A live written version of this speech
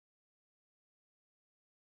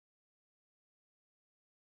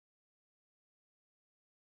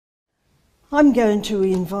I'm going to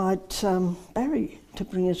invite Barry to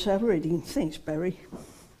bring us our reading. Thanks, Barry.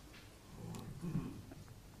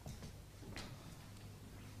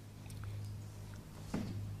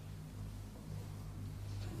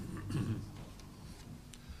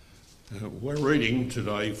 We're reading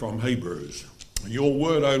today from Hebrews. Your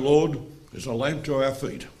word, O Lord, is a lamp to our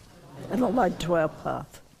feet And a light to our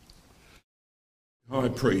path. High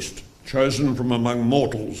priest, chosen from among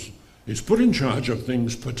mortals, is put in charge of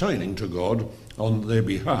things pertaining to God on their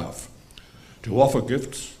behalf, to offer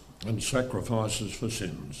gifts and sacrifices for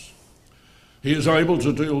sins. He is able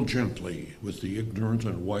to deal gently with the ignorant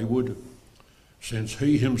and wayward, since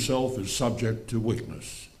he himself is subject to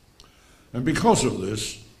weakness. And because of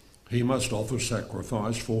this, he must offer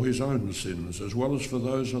sacrifice for his own sins as well as for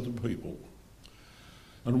those of the people.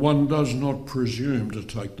 And one does not presume to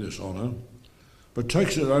take this honour, but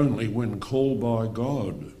takes it only when called by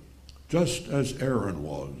God, just as Aaron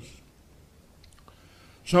was.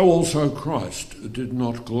 So also Christ did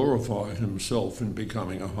not glorify himself in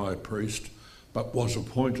becoming a high priest, but was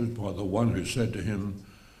appointed by the one who said to him,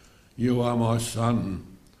 "You are my son,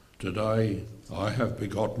 today I have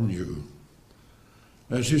begotten you."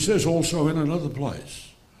 As he says also in another place,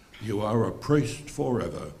 "You are a priest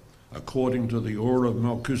forever, according to the order of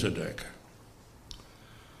Melchizedek."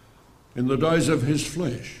 In the days of his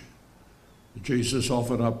flesh, Jesus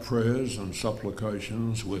offered up prayers and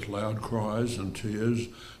supplications with loud cries and tears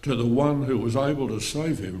to the one who was able to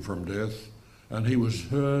save him from death, and he was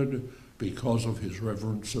heard because of his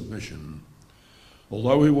reverent submission.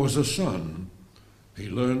 Although he was a son, he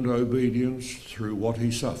learned obedience through what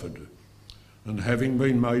he suffered, and having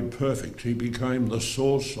been made perfect, he became the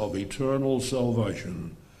source of eternal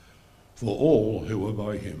salvation for all who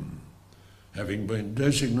obey him, having been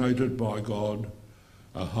designated by God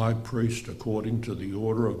a high priest according to the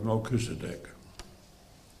order of Melchizedek.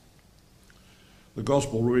 The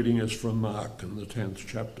Gospel reading is from Mark in the 10th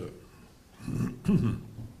chapter.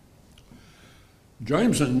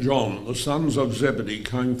 James and John, the sons of Zebedee,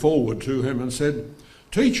 came forward to him and said,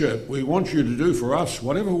 "Teacher, we want you to do for us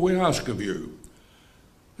whatever we ask of you."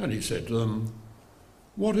 And he said to them,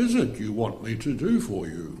 "What is it you want me to do for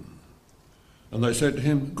you?" And they said to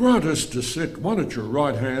him, "Grant us to sit one at your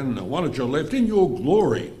right hand and one at your left in your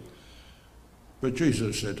glory." But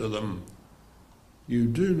Jesus said to them, "You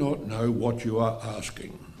do not know what you are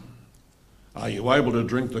asking. Are you able to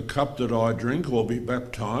drink the cup that I drink, or be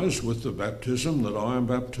baptized with the baptism that I am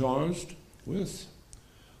baptized with?"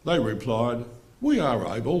 They replied, "We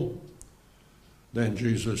are able." Then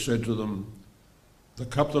Jesus said to them, "The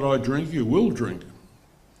cup that I drink you will drink,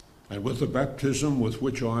 and with the baptism with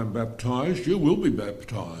which I am baptized, you will be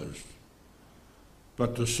baptized.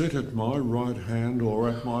 But to sit at my right hand or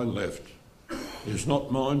at my left is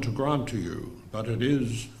not mine to grant to you, but it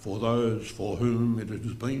is for those for whom it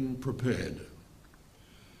has been prepared."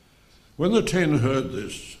 When the 10 heard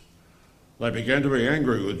this, they began to be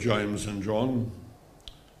angry with James and John.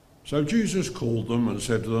 So Jesus called them and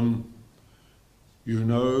said to them, "You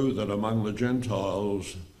know that among the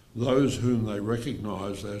Gentiles, those whom they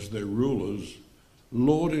recognize as their rulers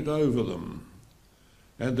lord it over them,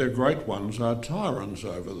 and their great ones are tyrants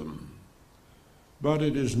over them. But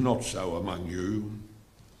it is not so among you.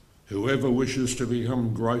 Whoever wishes to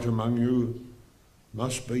become great among you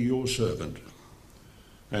must be your servant,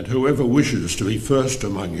 and whoever wishes to be first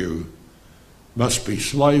among you must be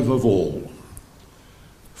slave of all.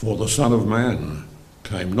 For the Son of Man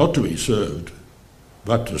came not to be served,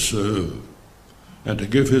 but to serve, and to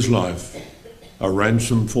give his life a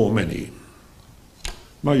ransom for many."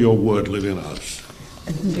 May your word live in us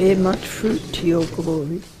And bear much fruit to your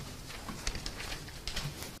glory.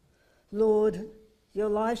 Lord, your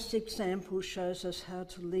life's example shows us how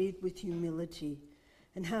to lead with humility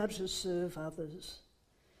and how to serve others.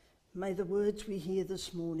 May the words we hear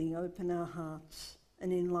this morning open our hearts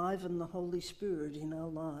and enliven the Holy Spirit in our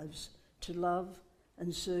lives to love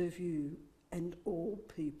and serve you and all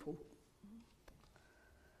people.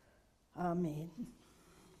 Amen.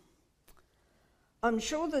 I'm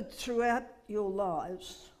sure that throughout your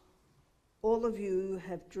lives, all of you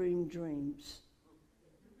have dreamed dreams.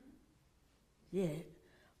 Yeah,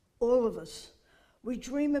 all of us. We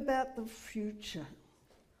dream about the future.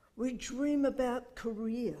 We dream about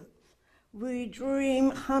career. We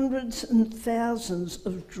dream hundreds and thousands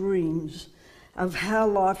of dreams of how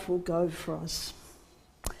life will go for us.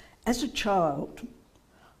 As a child,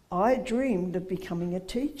 I dreamed of becoming a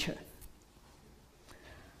teacher.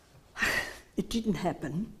 It didn't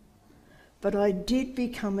happen, but I did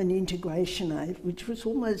become an integration aide, which was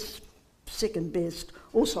almost second best.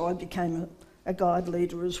 Also, I became a guide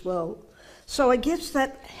leader as well. So I guess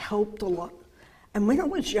that helped a lot. And when I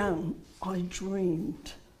was young, I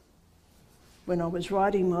dreamed. When I was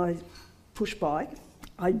riding my push bike,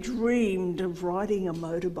 I dreamed of riding a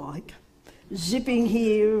motorbike, zipping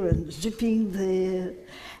here and zipping there,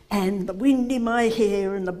 and the wind in my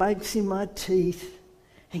hair and the bugs in my teeth.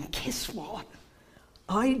 And guess what?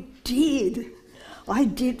 I did. I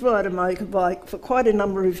did ride a motorbike for quite a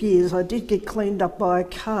number of years. I did get cleaned up by a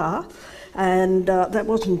car, and that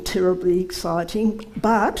wasn't terribly exciting,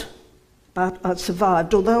 but I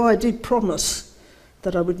survived, although I did promise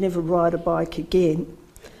that I would never ride a bike again.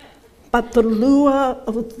 But the lure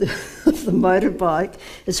of the motorbike,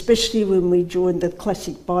 especially when we joined the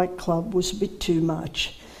Classic Bike Club, was a bit too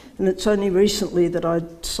much. And it's only recently that I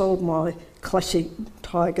sold my Classic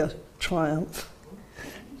Tiger Triumph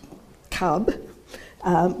Cub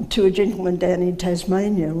to a gentleman down in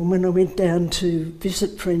Tasmania. And when I went down to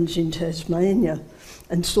visit friends in Tasmania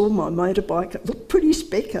and saw my motorbike, it looked pretty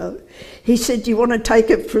specco. He said, "Do you want to take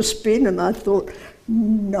it for a spin?" And I thought,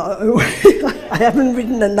 no, I haven't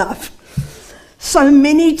ridden enough. So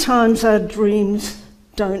many times our dreams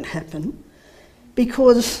don't happen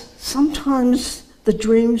because sometimes the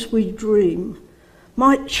dreams we dream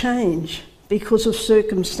might change because of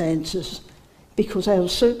circumstances, because our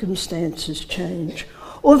circumstances change,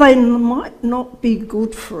 or they might not be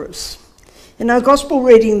good for us. In our gospel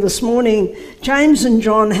reading this morning, James and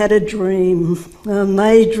John had a dream, and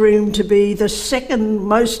they dreamed to be the second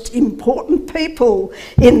most important people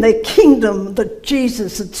in the kingdom that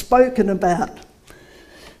Jesus had spoken about.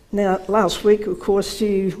 Now, last week, of course,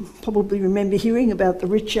 you probably remember hearing about the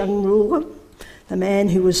rich young ruler, the man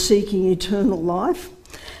who was seeking eternal life.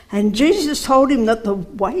 And Jesus told him that the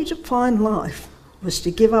way to find life was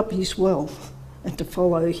to give up his wealth and to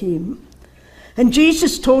follow him. And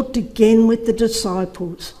Jesus talked again with the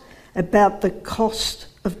disciples about the cost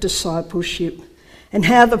of discipleship and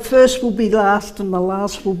how the first will be last and the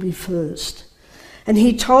last will be first. And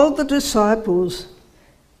he told the disciples,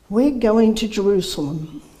 "We're going to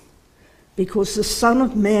Jerusalem because the Son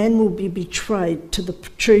of Man will be betrayed to the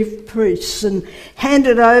chief priests and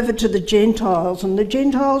handed over to the Gentiles, and the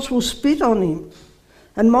Gentiles will spit on him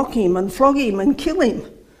and mock him and flog him and kill him.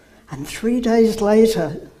 And 3 days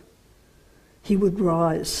later, he would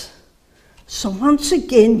rise." So once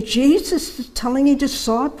again, Jesus is telling his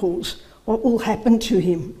disciples what will happen to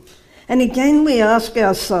him. And again, we ask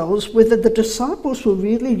ourselves whether the disciples were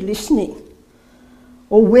really listening,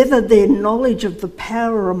 or whether their knowledge of the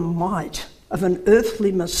power and might of an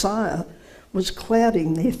earthly Messiah was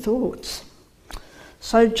clouding their thoughts.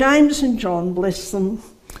 So James and John, bless them,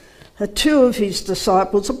 two of his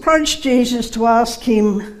disciples, approached Jesus to ask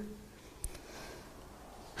him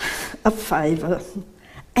a favour.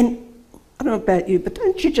 And I don't know about you, but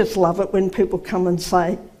don't you just love it when people come and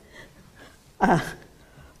say,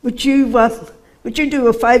 would you do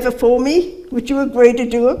a favour for me? Would you agree to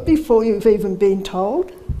do it before you've even been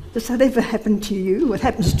told? Does that ever happen to you? It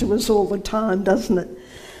happens to us all the time, doesn't it?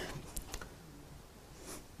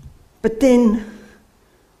 But then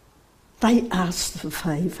they asked the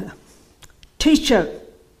favour. "Teacher,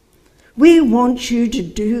 we want you to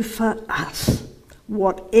do for us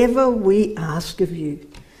whatever we ask of you."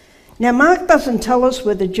 Now, Mark doesn't tell us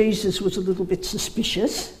whether Jesus was a little bit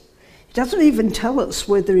suspicious. He doesn't even tell us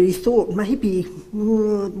whether he thought maybe it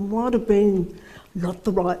might have been not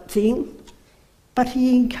the right thing. But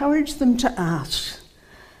he encouraged them to ask.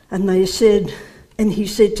 And he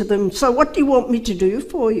said to them, "So what do you want me to do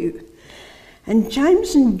for you?" And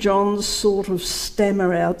James and John sort of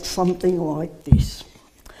stammer out something like this.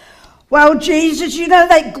 "Well, Jesus, you know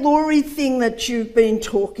that glory thing that you've been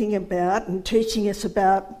talking about and teaching us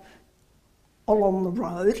about along the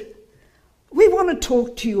road? We want to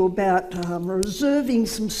talk to you about reserving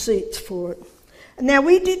some seats for it. Now,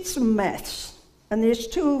 we did some maths, and there's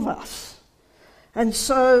 2 of us. And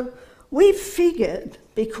so we figured,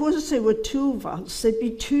 because there were 2 of us, there'd be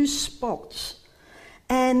 2 spots.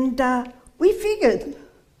 And we figured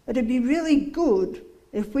it'd be really good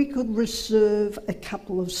if we could reserve a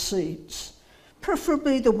couple of seats,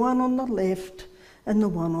 preferably the one on the left and the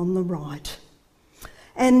one on the right.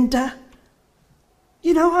 And,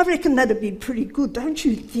 I reckon that'd be pretty good, don't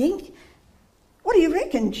you think? What do you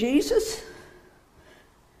reckon, Jesus?"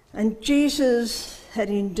 And Jesus had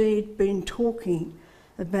indeed been talking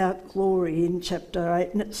about glory in chapter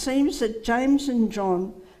 8, and it seems that James and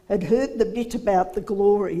John had heard the bit about the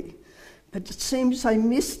glory, but it seems they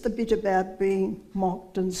missed the bit about being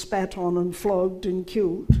mocked and spat on and flogged and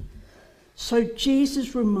killed. So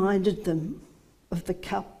Jesus reminded them of the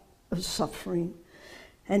cup of suffering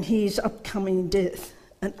and his upcoming death,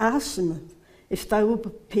 and asked them if they were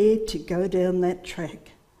prepared to go down that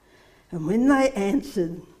track. And when they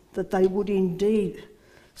answered that they would indeed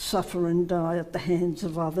suffer and die at the hands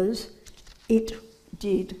of others, it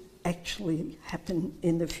did actually happen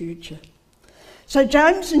in the future. So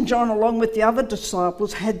James and John, along with the other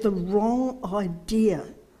disciples, had the wrong idea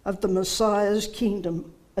of the Messiah's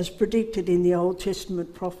kingdom as predicted in the Old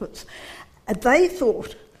Testament prophets. And they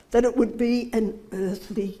thought that it would be an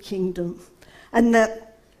earthly kingdom, and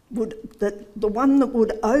that the one that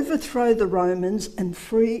would overthrow the Romans and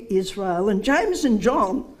free Israel. And James and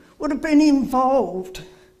John would have been involved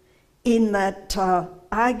in that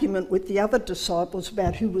argument with the other disciples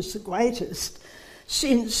about who was the greatest.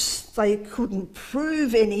 Since they couldn't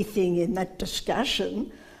prove anything in that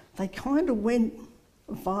discussion, they kind of went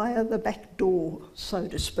via the back door, so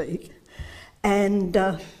to speak, and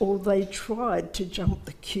or they tried to jump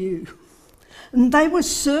the queue. And they were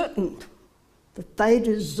certain that they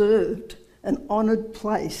deserved an honoured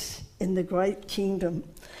place in the great kingdom.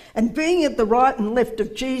 And being at the right and left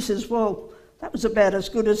of Jesus, well, that was about as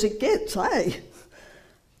good as it gets, eh?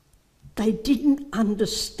 They didn't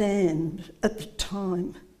understand at the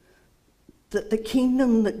time that the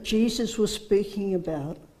kingdom that Jesus was speaking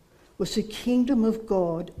about was the kingdom of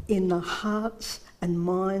God in the hearts and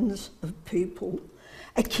minds of people.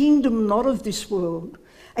 A kingdom not of this world,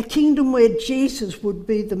 a kingdom where Jesus would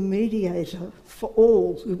be the mediator for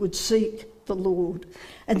all who would seek the Lord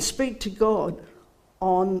and speak to God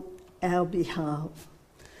on our behalf.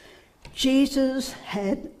 Jesus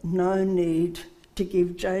had no need to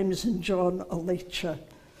give James and John a lecture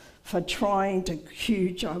for trying to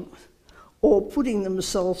queue jump or putting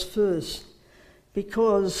themselves first,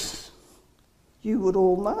 because you would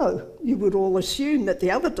all know, you would all assume that the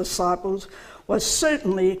other disciples were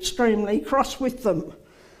certainly extremely cross with them.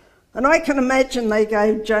 And I can imagine they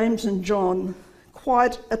gave James and John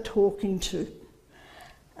quite a talking to.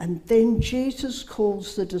 And then Jesus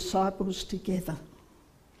calls the disciples together,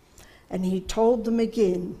 and he told them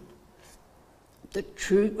again that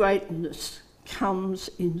true greatness comes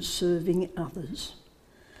in serving others.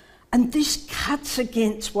 And this cuts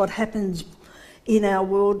against what happens in our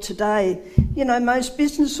world today. You know, most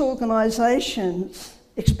business organisations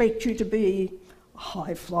expect you to be a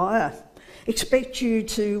high flyer, expect you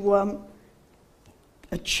to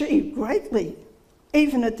achieve greatly,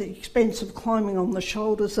 even at the expense of climbing on the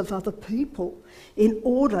shoulders of other people in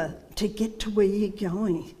order to get to where you're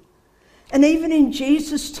going. And even in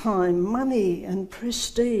Jesus' time, money and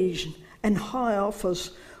prestige and high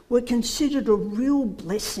office were considered a real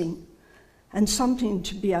blessing and something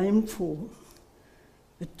to be aimed for.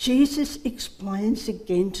 But Jesus explains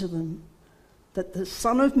again to them that the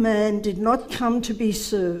Son of Man did not come to be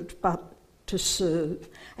served, but to serve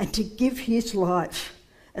and to give his life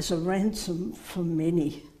as a ransom for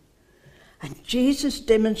many. And Jesus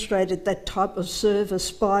demonstrated that type of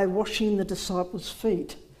service by washing the disciples'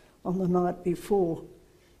 feet on the night before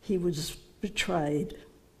he was betrayed.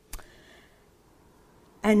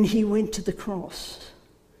 And he went to the cross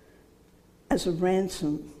as a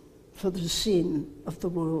ransom for the sin of the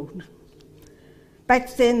world.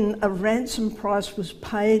 Back then, a ransom price was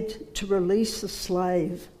paid to release a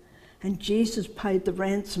slave, and Jesus paid the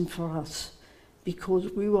ransom for us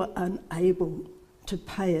because we were unable to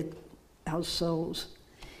pay it ourselves.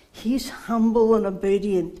 His humble and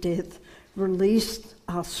obedient death released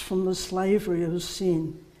us from the slavery of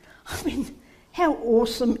sin. I mean, how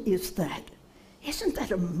awesome is that? Isn't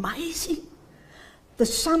that amazing? The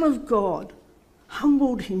Son of God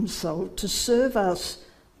humbled himself to serve us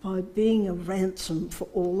by being a ransom for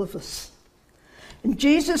all of us. And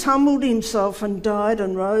Jesus humbled himself and died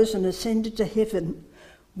and rose and ascended to heaven,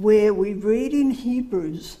 where we read in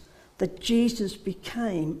Hebrews that Jesus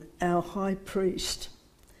became our high priest.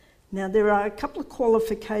 Now, there are a couple of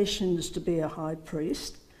qualifications to be a high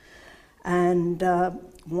priest, and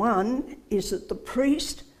one is that the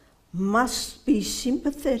priest must be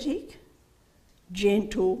sympathetic,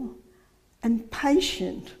 gentle, and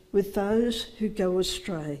patient with those who go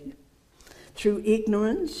astray through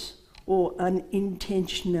ignorance or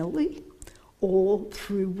unintentionally or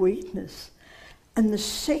through weakness. And the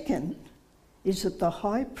second is that the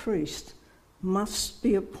high priest must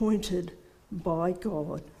be appointed by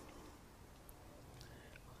God.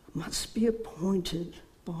 Must be appointed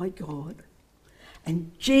by God.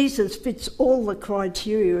 And Jesus fits all the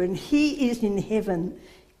criteria, and he is in heaven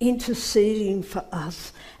interceding for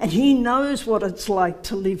us. And he knows what it's like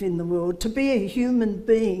to live in the world, to be a human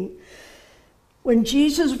being. When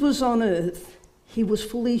Jesus was on earth, he was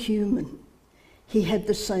fully human. He had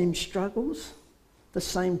the same struggles, the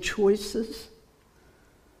same choices,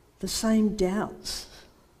 the same doubts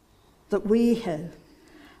that we have.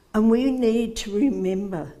 And we need to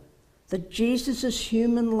remember that Jesus'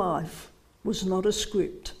 human life was not a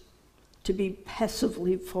script to be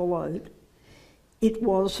passively followed. It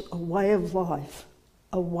was a way of life,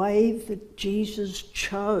 a way that Jesus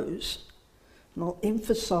chose. And I'll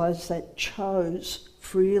emphasise that chose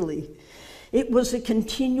freely. It was a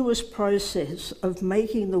continuous process of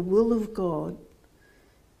making the will of God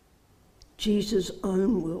Jesus'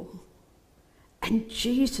 own will. And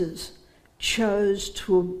Jesus chose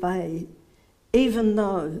to obey, even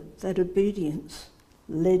though that obedience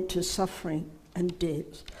led to suffering and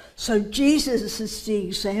death. So Jesus is the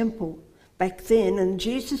example back then, and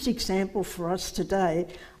Jesus' example for us today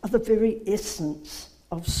are the very essence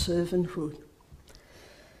of servanthood.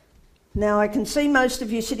 Now, I can see most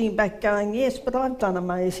of you sitting back going, yes, but I've done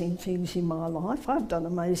amazing things in my life. I've done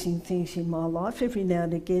amazing things in my life. Every now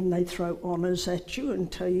and again they throw honours at you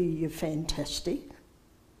and tell you you're fantastic.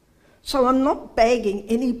 So I'm not bagging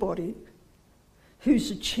anybody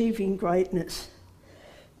who's achieving greatness.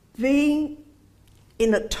 Being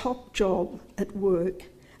in a top job at work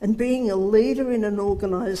and being a leader in an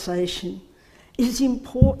organisation is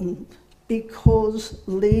important because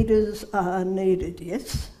leaders are needed,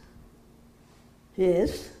 yes?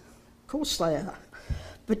 Yes, of course they are.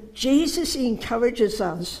 But Jesus encourages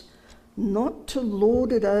us not to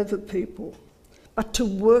lord it over people, but to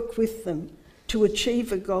work with them to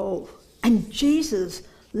achieve a goal. And Jesus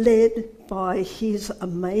led by his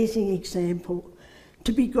amazing example.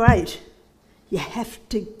 To be great, you have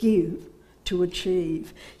to give to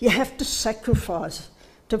achieve. You have to sacrifice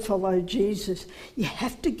to follow Jesus. You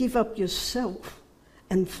have to give up yourself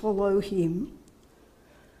and follow him.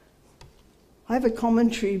 I have a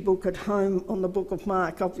commentary book at home on the book of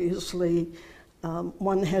Mark. Obviously,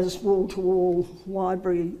 one has wall-to-wall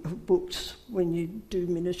library of books when you do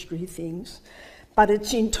ministry things. But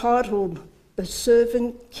it's entitled The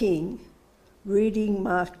Servant King, Reading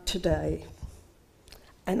Mark Today.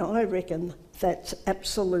 And I reckon that's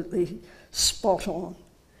absolutely spot on.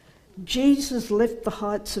 Jesus left the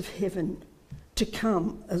heights of heaven to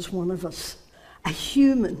come as one of us, a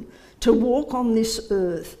human, to walk on this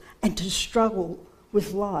earth and to struggle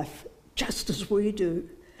with life just as we do.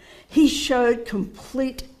 He showed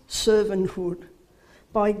complete servanthood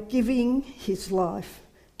by giving his life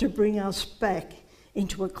to bring us back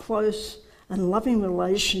into a close and loving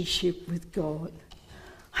relationship with God.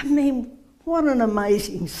 I mean, what an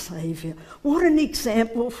amazing Saviour. What an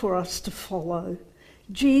example for us to follow.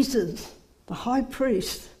 Jesus, the High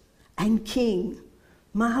Priest and King,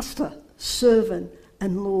 Master, Servant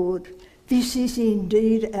and Lord. This is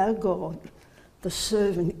indeed our God, the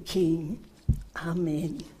Servant King.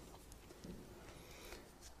 Amen.